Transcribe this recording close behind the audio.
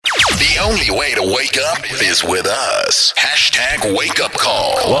only way to wake up is with us. Hashtag wake up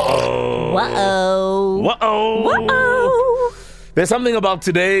call. Whoa. There's something about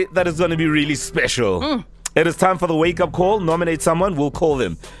today that is going to be really special. It is time for the wake-up call. Nominate someone, we'll call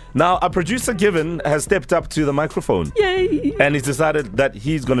them. Now, our producer, Given, has stepped up to the microphone. Yay. And he's decided that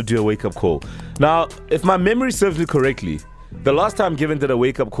he's going to do a wake-up call. Now, if my memory serves me correctly, the last time Given did a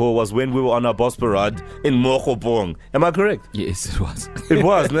wake-up call was when we were on our boss parade in Mokopong. Am I correct? Yes, it was. It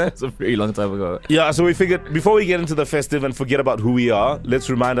was, ne? It's a very long time ago. Yeah, so we figured before we get into the festive and forget about who we are, let's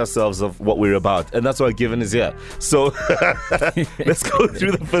remind ourselves of what we're about. And that's why Given is here. So let's go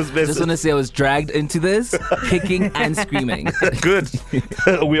through the first I message. just want to say I was dragged into this, kicking and screaming. Good.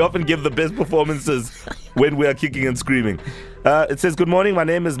 We often give the best performances when we are kicking and screaming. It says, good morning, my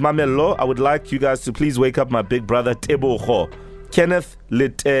name is Mamelo. I would like you guys to please wake up my big brother Tebogo, Kenneth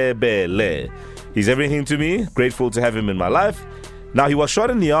Letebele. He's everything to me. Grateful to have him in my life. Now, he was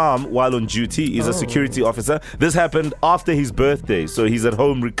shot in the arm while on duty. He's a security officer. This happened after his birthday, so he's at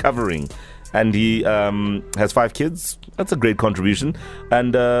home recovering. And he has 5 kids. That's a great contribution.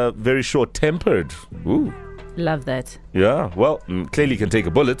 And very short-tempered. Ooh. Love that. Yeah, well, clearly can take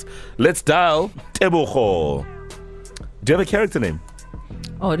a bullet. Let's dial Tebogo. Do you have a character name?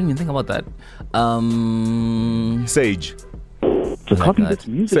 Oh, I didn't even think about that. Sage.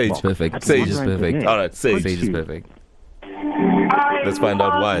 Sage, perfect. Sage is perfect. All right, Sage. Sage is perfect. Let's find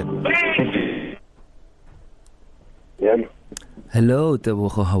out why. Yeah, Hello,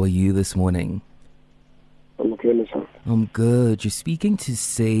 Tebogo. How are you this morning? I'm okay, listen. I'm good. You're speaking to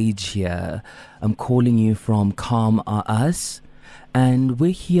Sage here. I'm calling you from Calm Are Us. And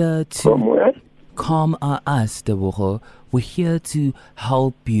we're here to... From where? Calm Are Us, Tebogo. We're here to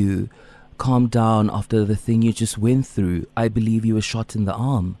help you calm down after the thing you just went through. I believe you were shot in the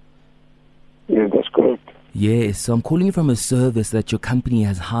arm. Yeah, that's correct. Yes, so I'm calling you from a service that your company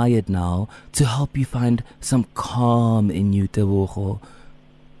has hired now to help you find some calm in you, Tebogo.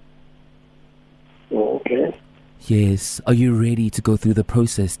 Okay. Yes, are you ready to go through the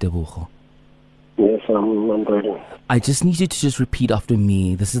process, Tebogo? Yes, I'm ready. I just need you to just repeat after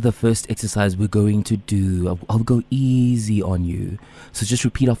me. This is the first exercise we're going to do. I'll go easy on you. So just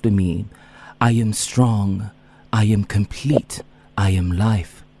repeat after me. I am strong. I am complete. I am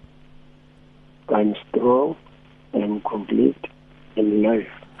life. I'm strong. I'm complete in life.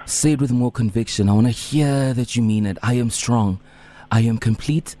 Say it with more conviction. I want to hear that you mean it. I am strong. I am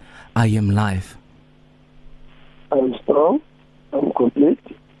complete. I am life. I'm strong. I'm complete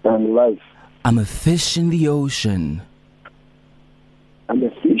and life. I'm a fish in the ocean. I'm a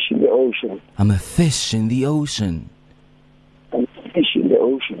fish in the ocean. I'm a fish in the ocean. I'm a fish in the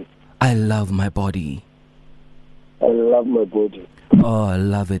ocean. I love my body. I love my body. Oh, I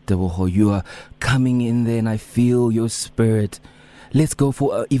love it, Tebogo. You are coming in there and I feel your spirit. Let's go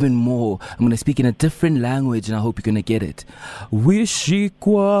for even more. I'm going to speak in a different language and I hope you're going to get it.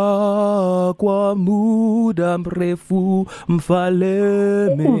 Wishikwa kwa muda mrefu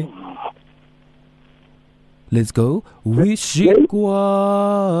mfaleme. Let's go.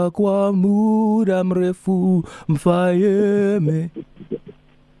 Wishikwa kwa muda mrefu mfaleme.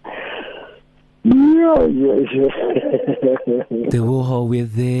 Yeah. Tebogo, we're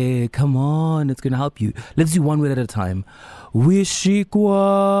there. Come on, it's going to help you. Let's do one word at a time.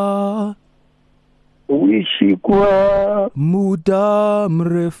 Wishikwa muda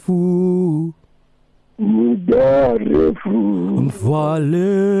mrefu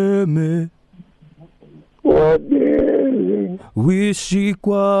mfaleme.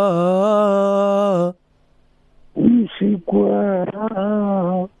 Wishikwa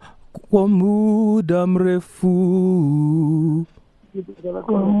kwa muda mrefu.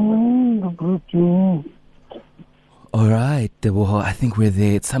 All right, Tebogo, I think we're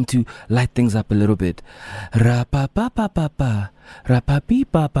there. It's time to light things up a little bit. Ra-pa-pa-pa-pa-pa,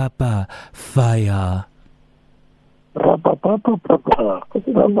 ra-pa-pi-pa-pa-pa, fire.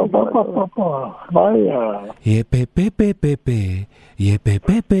 Fire. Ye-pe-pe-pe-pe-pe,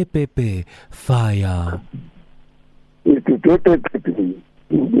 ye-pe-pe-pe-pe-pe, fire.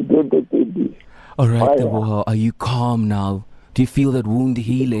 All right, Tebogo, are you calm now? Do you feel that wound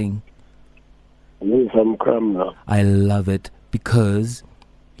healing? Yes, I'm calm now. I love it because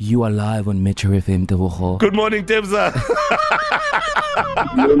you are live on Metro FM, Tebogo. Good morning, Tebza.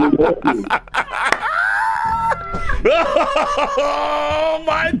 Oh,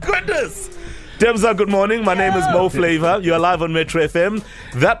 my goodness. Tebza, good morning. My name is Mo Flavor. You're live on Metro FM.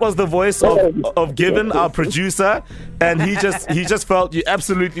 That was the voice of Given, our producer, and he just felt you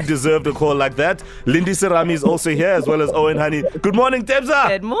absolutely deserved a call like that. Lindy Serami is also here, as well as Owen Honey. Good morning, Tebza.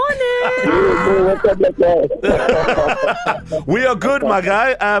 Good morning. We are good, my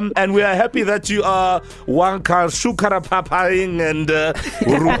guy, and we are happy that you are Wankar Shukara Papaing and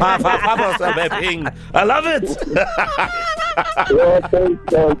Rupapapapapaping. I love it.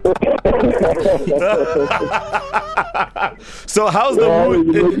 So how's the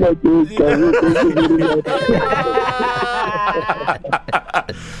mood?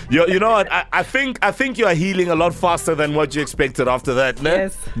 You know what? I think you are healing a lot faster than what you expected after that. No?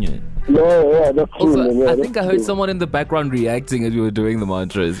 Yes. Yeah. That's true. Also, man. I think I heard someone in the background reacting as you were doing the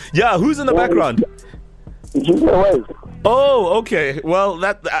mantras. Yeah, who's in the background? She's my wife. Oh, okay. Well,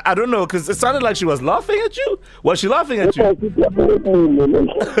 that I don't know, because it sounded like she was laughing at you. Was she laughing at you?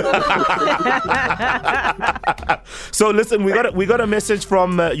 So listen, we got a message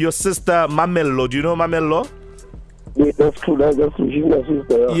from your sister Mamello. Do you know Mamello? Yeah, that's true. That's true. She's my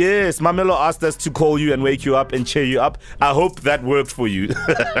sister. Yeah. Yes, Mamello asked us to call you and wake you up and cheer you up. I hope that worked for you.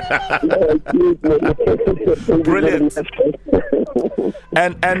 Brilliant.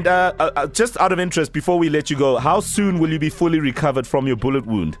 And just out of interest, before we let you go, how soon will you be fully recovered from your bullet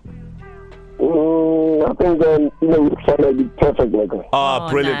wound? I think it's gonna be perfect, like that. Ah,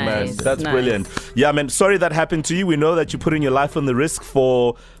 brilliant, nice, man. That's nice. brilliant. Yeah, man. Sorry that happened to you. We know that you're putting your life on the risk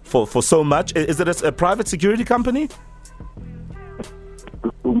for so much. Is it a private security company?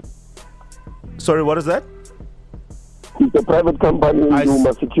 Sorry, what is that? It's a private company and do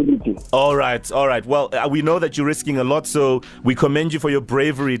my security. All right. Well, we know that you're risking a lot, so we commend you for your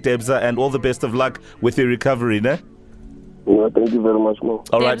bravery, Tebza, and all the best of luck with your recovery, ne? Yeah, thank you very much, Mo.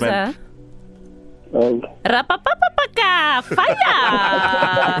 All right, man. Rapapapapaka,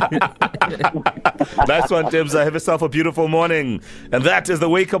 fire! Nice one, Tebza. Have yourself a beautiful morning. And that is the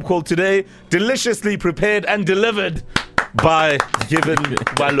wake-up call today, deliciously prepared and delivered by Given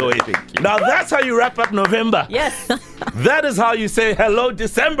Baloy. Now that's how you wrap up November. Yes. That is how you say hello,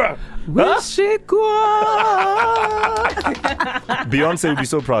 December. Huh? Beyonce would be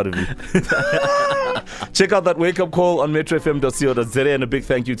so proud of you. Check out that wake-up call on metrofm.co.za, and a big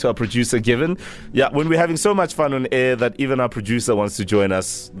thank you to our producer, Given. Yeah, when we're having so much fun on air that even our producer wants to join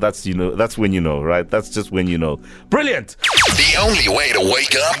us, that's when you know, right? That's just when you know. Brilliant. The only way to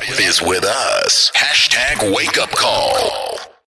wake up is with us. #WakeUpCall.